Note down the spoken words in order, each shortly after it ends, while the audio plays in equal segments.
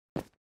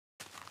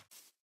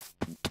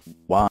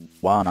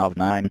one of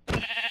 9,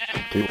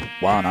 2,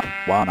 1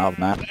 of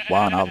 9,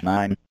 1 of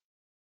 9,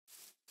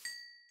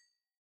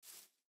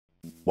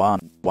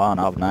 1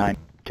 of 9,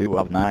 2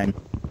 of 9,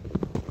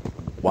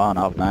 1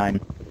 of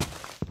 9,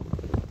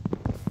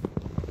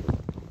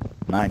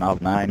 9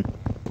 of 9,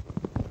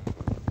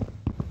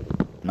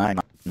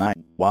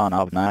 1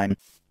 of 9,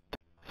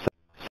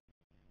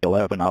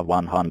 11 of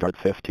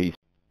 150,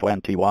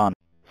 21,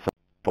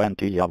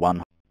 20 of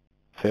 1,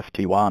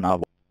 51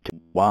 of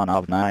 1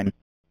 of 9,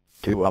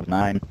 2 of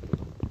 9,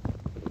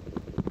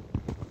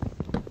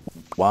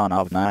 1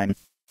 of 9,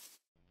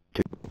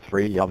 2,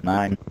 3 of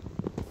 9,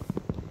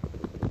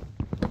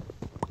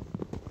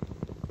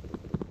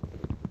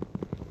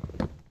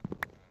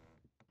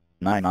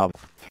 9 of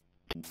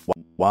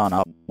 1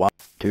 of 1,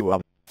 2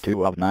 of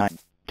 9,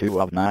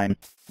 2 of 9,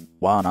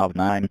 1 of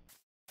 9,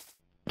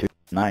 2,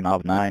 9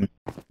 of 9,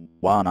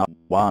 1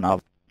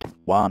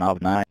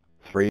 of 9,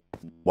 3,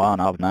 1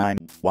 of 9,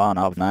 1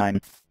 of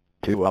 9,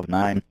 2 of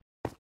 9,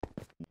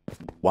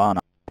 1,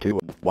 2,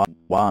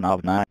 1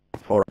 of 9,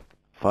 4,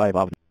 5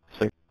 of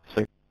 6,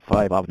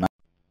 5 of 9,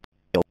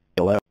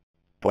 11,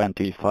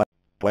 25,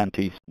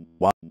 20,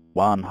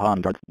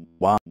 100,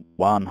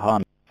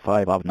 100,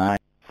 5 of 9,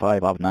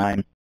 5 of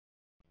 9,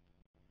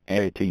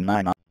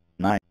 89 of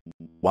 9,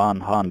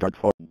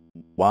 104,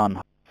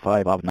 1,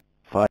 5 of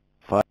 9,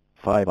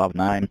 5 of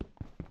 9,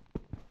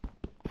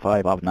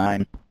 5 of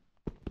 9,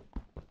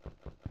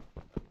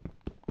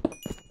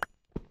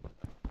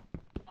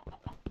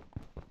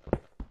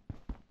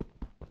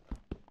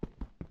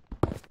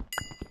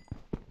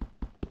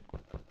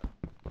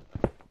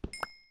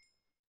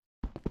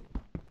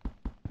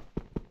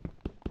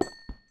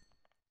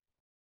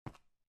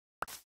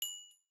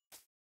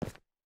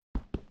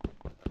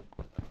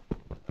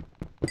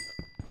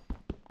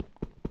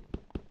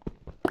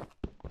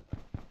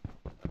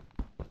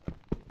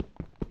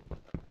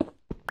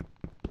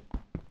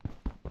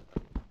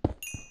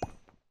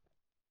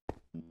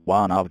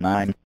 1 of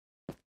 9,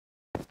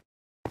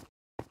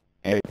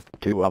 8,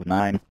 2 of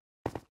 9,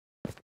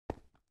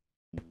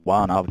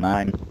 1 of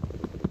 9,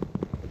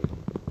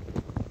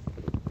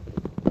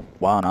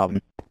 1 of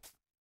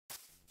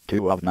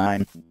 2 of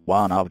 9,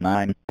 1 of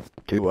 9,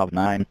 2 of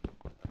 9,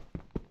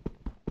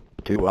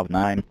 2 of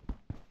 9,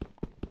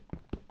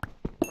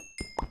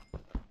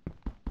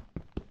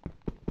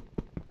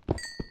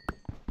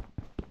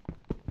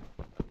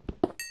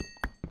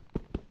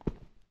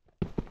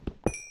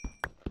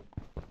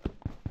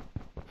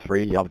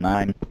 3 of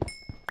 9,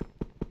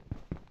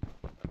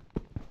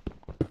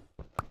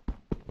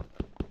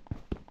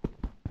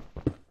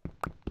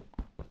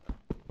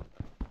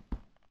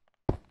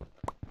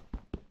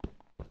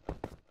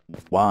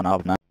 1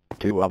 of 9,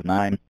 2 of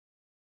 9,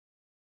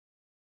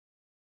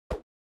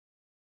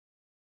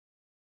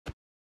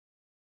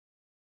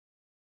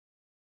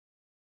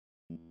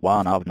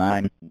 1 of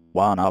 9,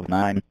 1 of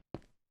 9,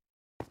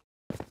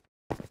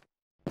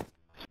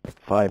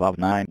 5 of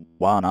 9,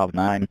 1 of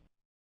 9,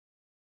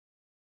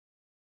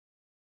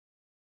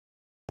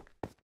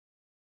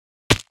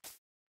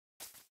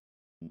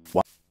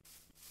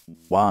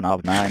 1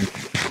 of 9,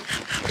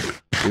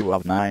 2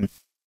 of 9,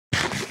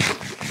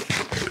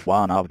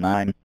 1 of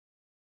 9,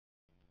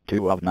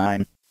 2 of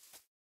 9,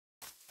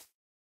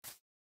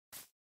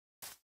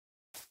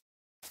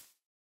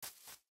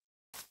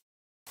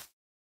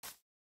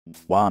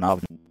 1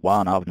 of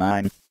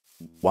 9,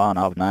 1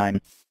 of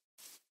 9,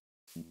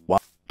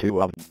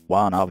 2 of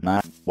 1 of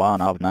 9,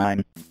 1 of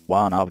 9,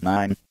 1 of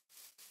 9,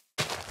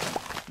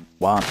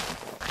 1,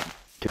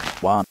 2,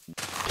 1,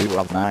 2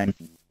 of 9,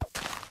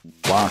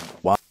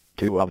 1,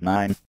 2 of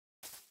 9,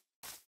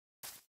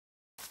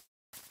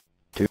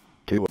 2,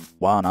 2,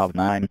 1 of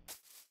 9,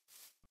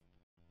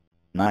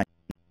 9,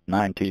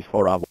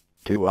 94 of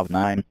 2 of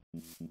 9,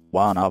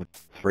 1 of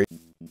 3,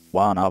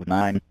 1 of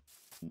 9,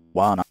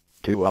 1 of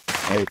 2 of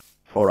 8,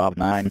 4 of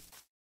 9,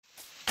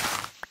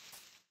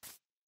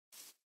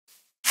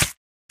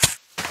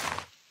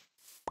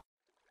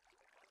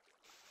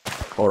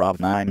 4 of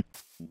 9,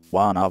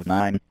 1 of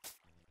 9,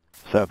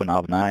 7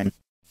 of 9,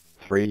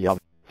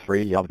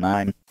 3 of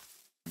 9,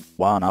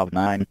 1 of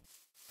 9,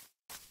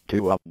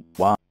 2 of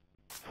 1,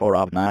 4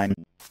 of 9,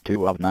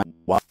 2 of 9,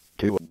 1,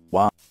 2,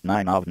 1,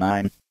 9 of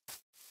 9,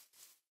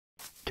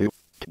 2,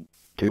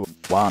 2,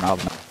 1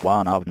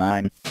 of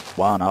 9,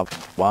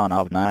 1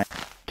 of 9,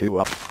 2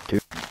 of 2,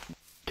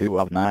 2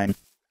 of 9,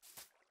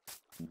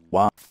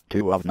 1,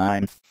 2 of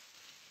 9,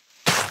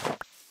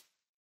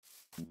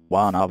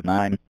 1 of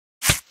 9,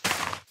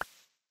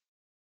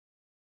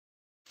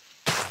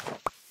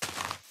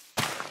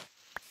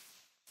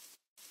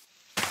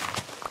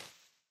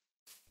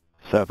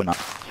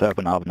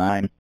 7 of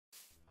 9,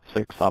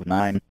 6 of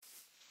 9,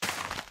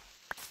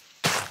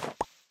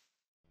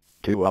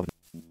 2 of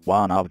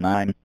 1 of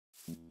 9,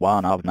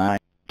 1 of 9,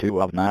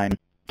 2 of 9,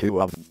 2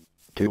 of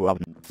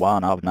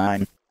 1 of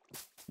 9,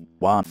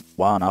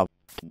 1 of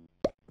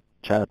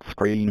chat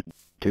screen,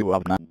 2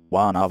 of 9,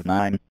 1 of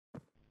 9,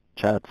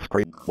 chat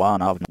screen,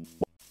 1 of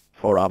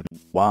 4 of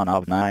 1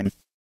 of 9,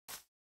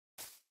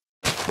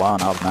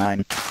 1 of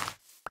 9,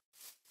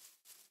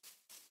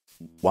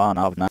 1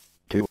 of 9,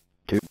 2,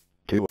 2,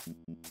 2,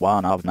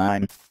 1 of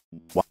 9,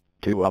 1,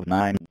 2 of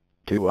 9,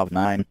 2 of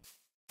 9,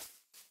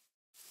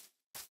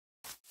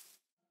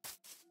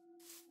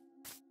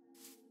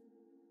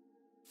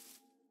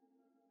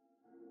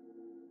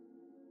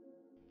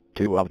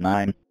 2 of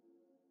 9,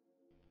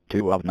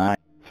 2 of 9,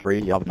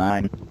 3 of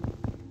 9,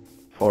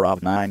 4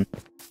 of 9,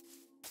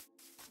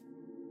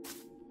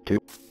 2,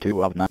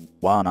 2 of 9,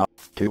 1 of,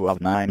 2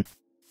 of 9,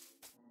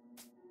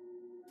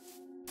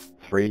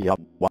 3 of,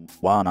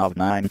 1 of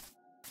 9,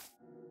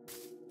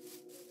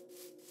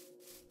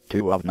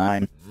 2 of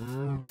 9,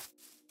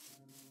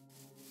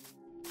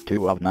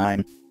 2 of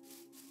 9,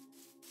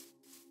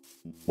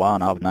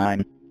 1 of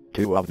 9,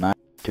 2 of 9,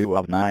 2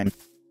 of 9,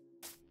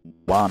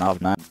 1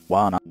 of 9,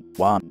 1 of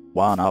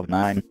 1 of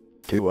 9,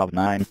 2 of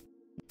 9,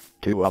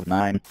 2 of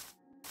 9,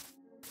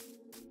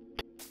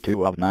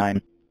 2 of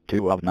 9,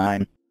 2 of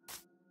 9,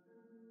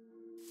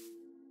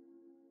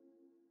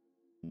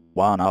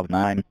 1 of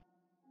 9,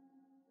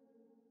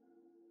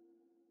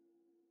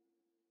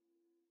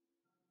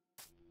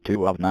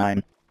 2 of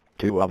 9,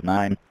 2 of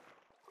 9,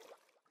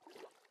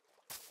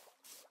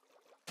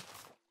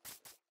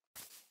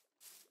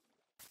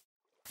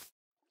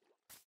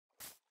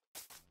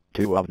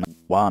 2 of 9,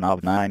 1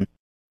 of 9,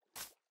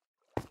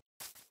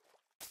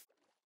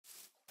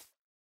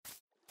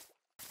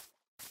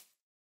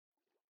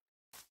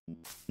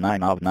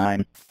 9 of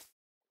 9,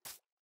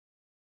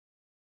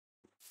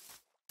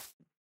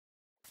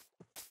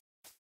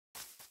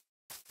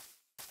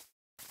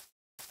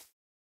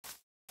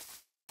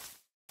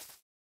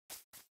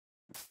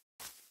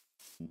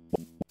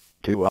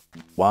 2 of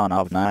 1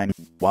 of 9,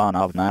 1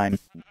 of 9,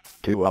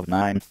 2 of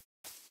 9,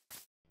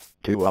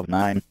 2 of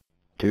 9,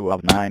 2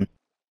 of 9,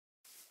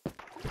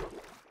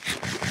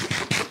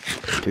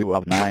 2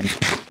 of 9,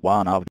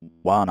 1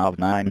 of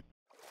 9,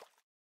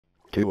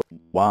 2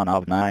 1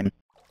 of 9,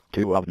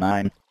 2 of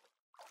 9,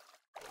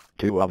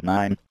 2 of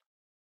 9,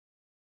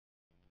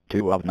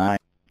 2 of 9,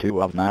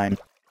 2 of 9,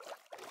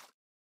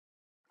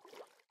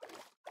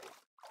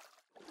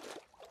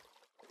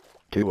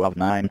 2 of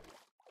 9,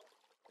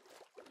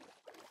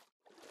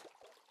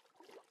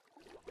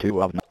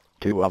 2 of 9,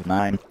 2 of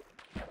 9,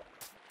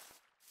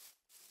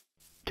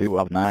 2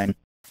 of 9,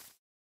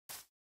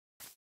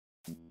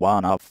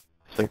 1 of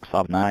 6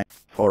 of 9,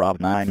 4 of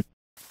 9,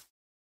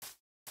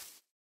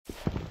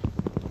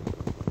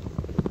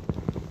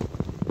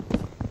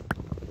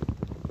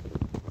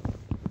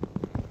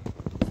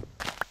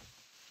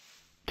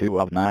 2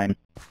 of 9,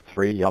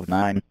 3 of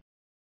 9,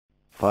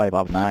 5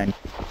 of 9,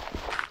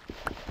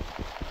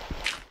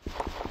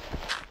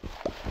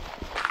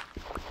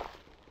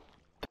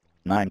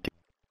 90,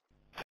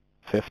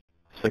 50,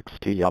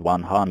 60 of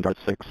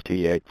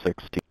 168,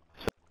 60,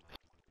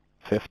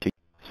 50,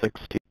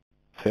 60,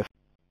 50,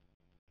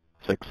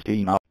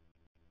 16 of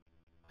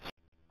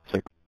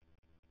 6,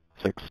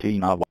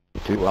 16 of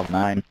 2 of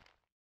 9,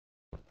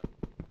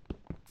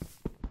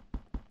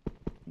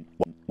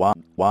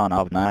 1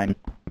 of 9,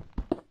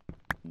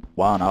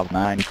 1 of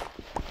 9,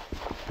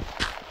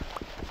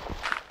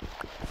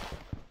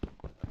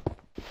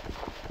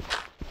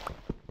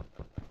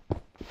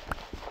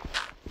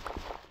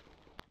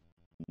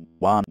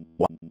 1,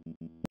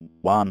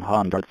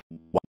 100,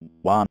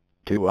 1,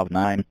 2 of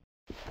 9,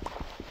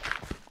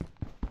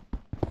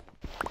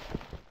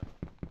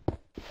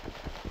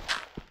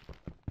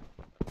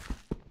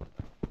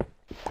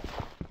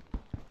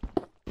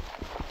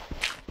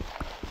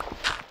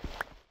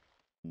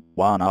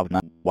 1 of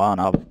 9, 1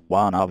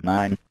 of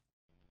 9,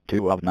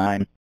 2 of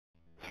 9,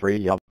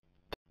 3 of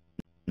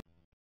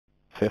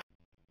 5,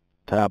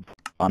 tab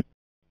on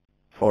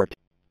 40,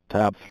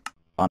 tab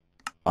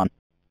on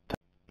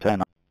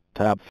 10,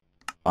 tab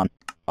on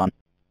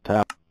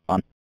tab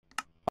on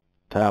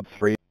tab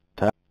 3,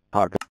 tab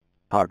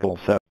toggle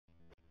set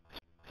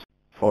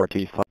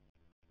 45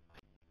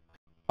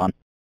 on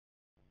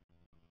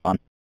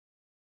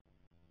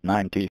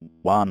 90,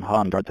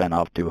 110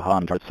 of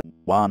 200,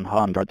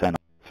 110,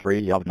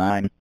 3 of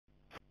 9,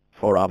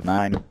 4 of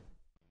 9,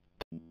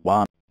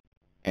 1,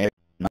 8,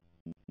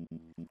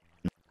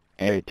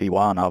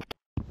 81 of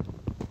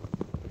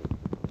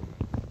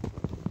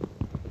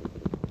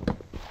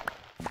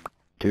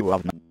 2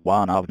 of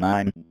 1 of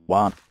 9,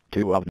 1,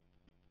 2 of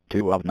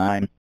 2 of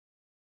 9,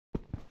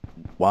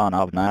 1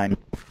 of 9,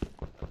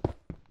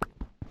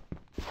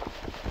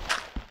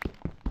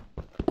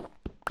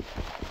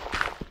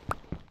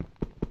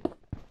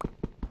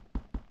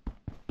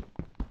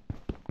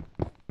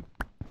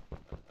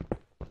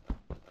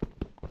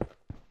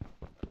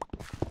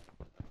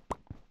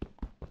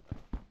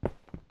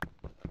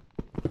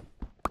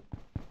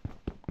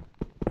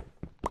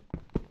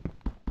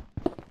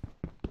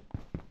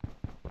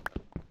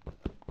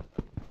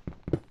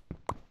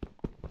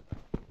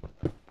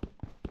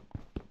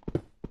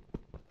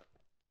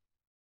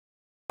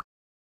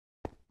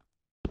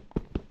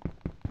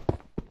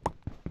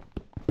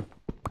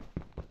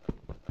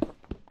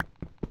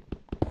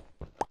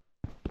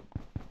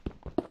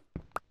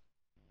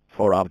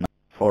 four of 9,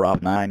 4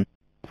 of 9,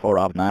 4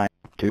 of 9,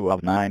 2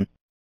 of 9,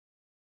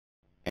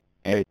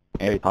 8,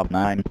 8 of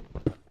 9,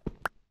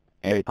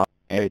 8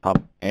 of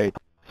 8,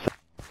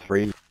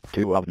 3,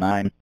 2 of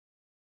 9,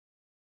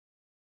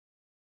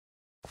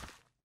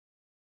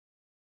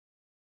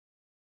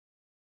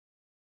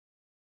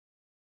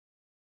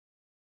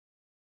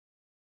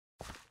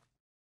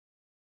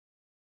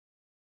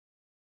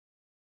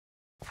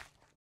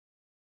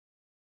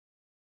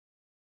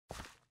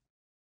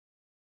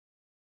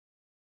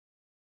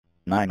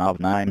 9 of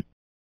 9,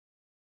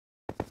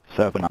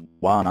 7 of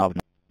 1 of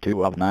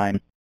 2 of 9,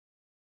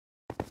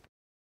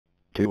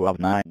 2 of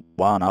 9,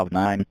 1 of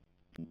 9,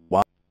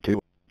 1, 2,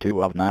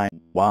 2 of 9,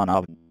 1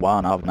 of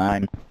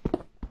 9,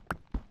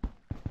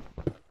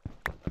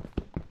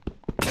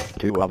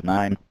 2 of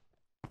 9,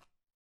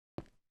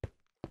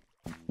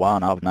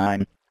 1 of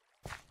 9,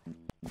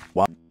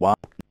 1, 1,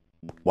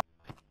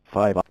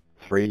 5 of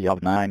 3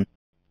 of 9,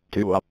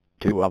 2 of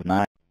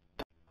 9,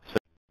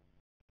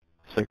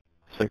 6,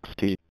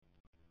 60,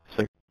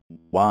 6,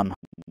 1,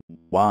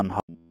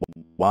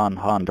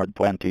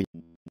 120,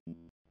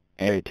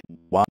 8,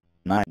 1,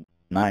 9,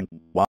 9,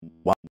 1,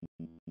 1,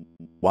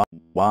 1,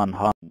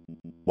 100,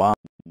 1,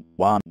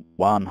 1,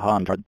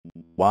 100,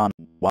 1,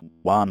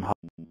 1,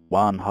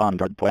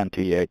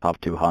 128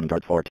 of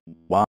 240,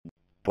 1,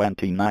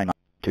 29,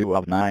 2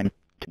 of 9,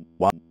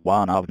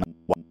 1 of 9,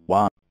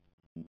 1,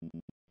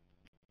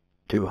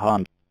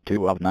 200,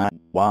 2 of 9,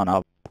 1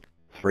 of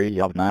 3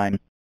 of 9,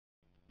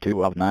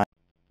 2 of 9,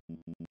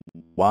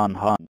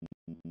 100,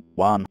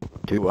 1,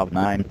 2 of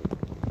 9,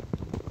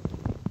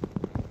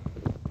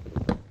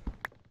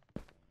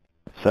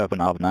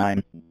 7 of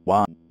 9,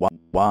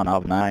 1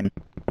 of 9,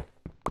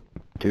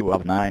 2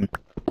 of 9,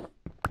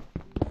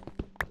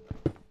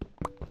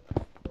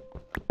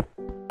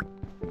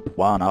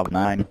 1 of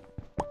 9,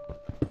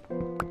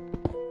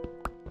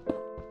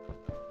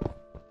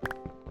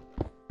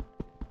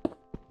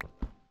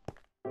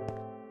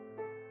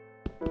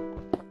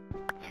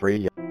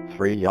 3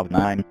 of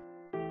 9,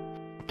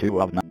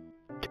 2 of 9,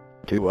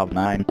 2 of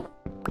 9,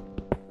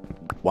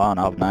 1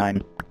 of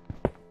 9,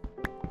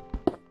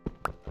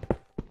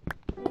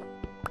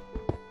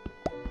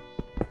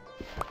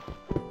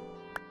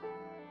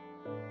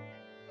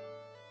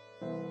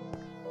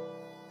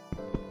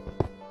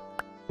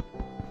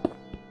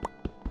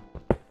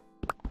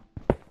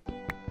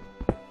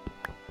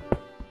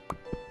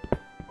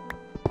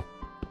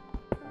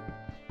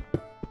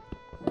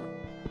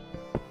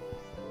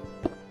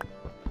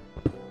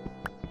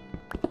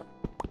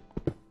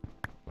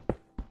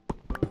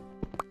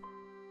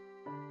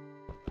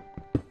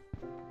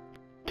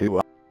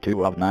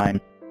 2 of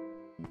 9,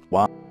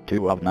 1,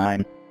 2 of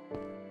 9,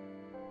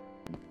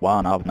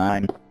 1 of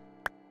 9,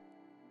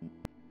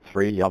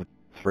 3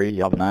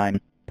 of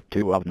 9,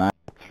 2 of 9,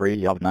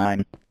 3 of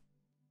 9,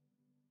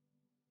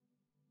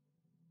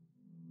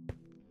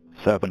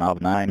 7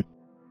 of 9,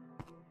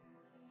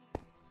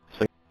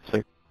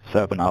 6,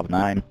 7 of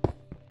 9,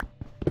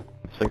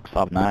 6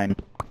 of 9,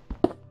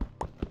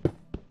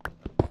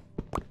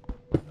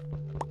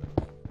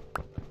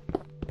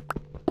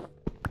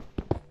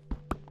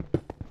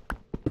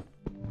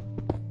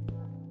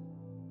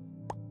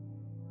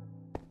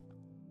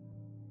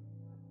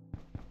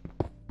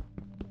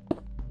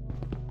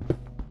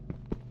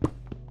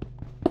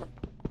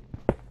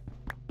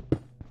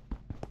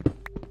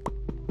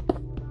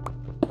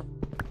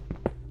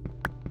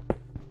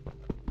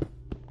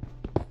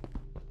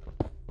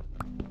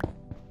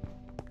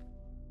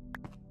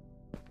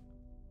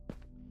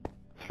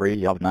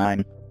 3 of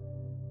 9,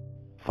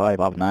 5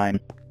 of 9,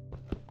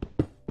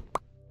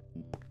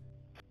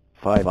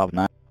 5 of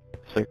 9,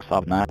 6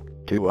 of 9,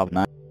 2 of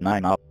 9,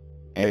 9 of,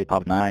 8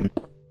 of 9,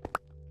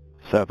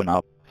 7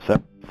 of,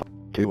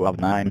 2 of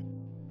 9,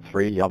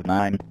 3 of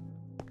 9,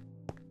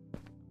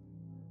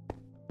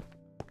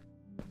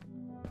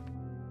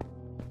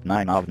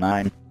 9 of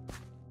 9,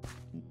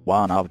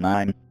 1 of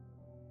 9,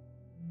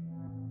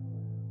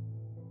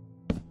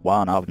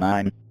 1 of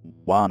 9,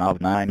 1 of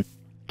 9,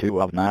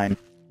 2 of 9,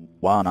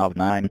 1 of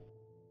 9,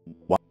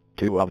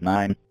 2 of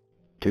 9,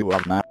 2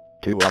 of 9,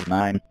 2 of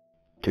 9,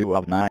 2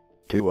 of 9,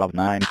 2 of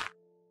 9,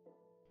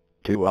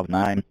 2 of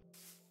 9,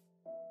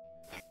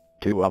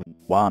 2 of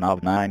 1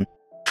 of 9,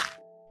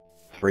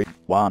 3,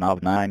 1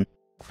 of 9,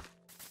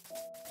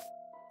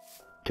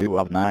 2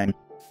 of 9,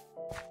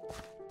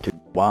 2,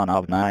 1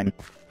 of 9,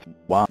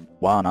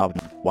 1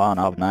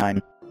 of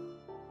 9,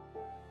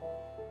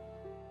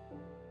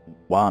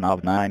 1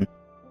 of 9,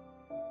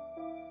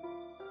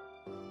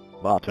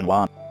 button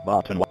 1,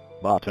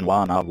 button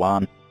 1 of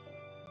 1,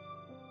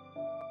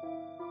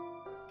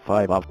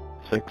 5 of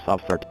 6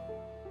 of 30.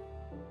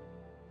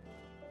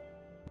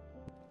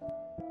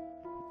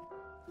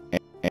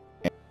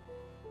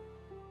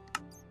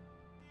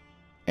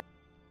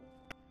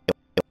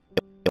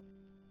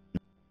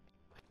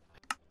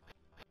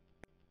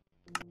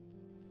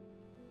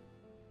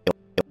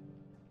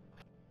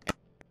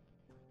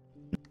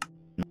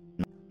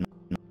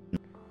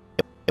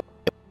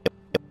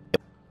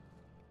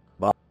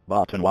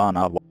 Button 1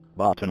 of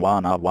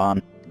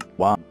 1,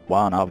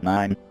 1 of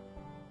 9,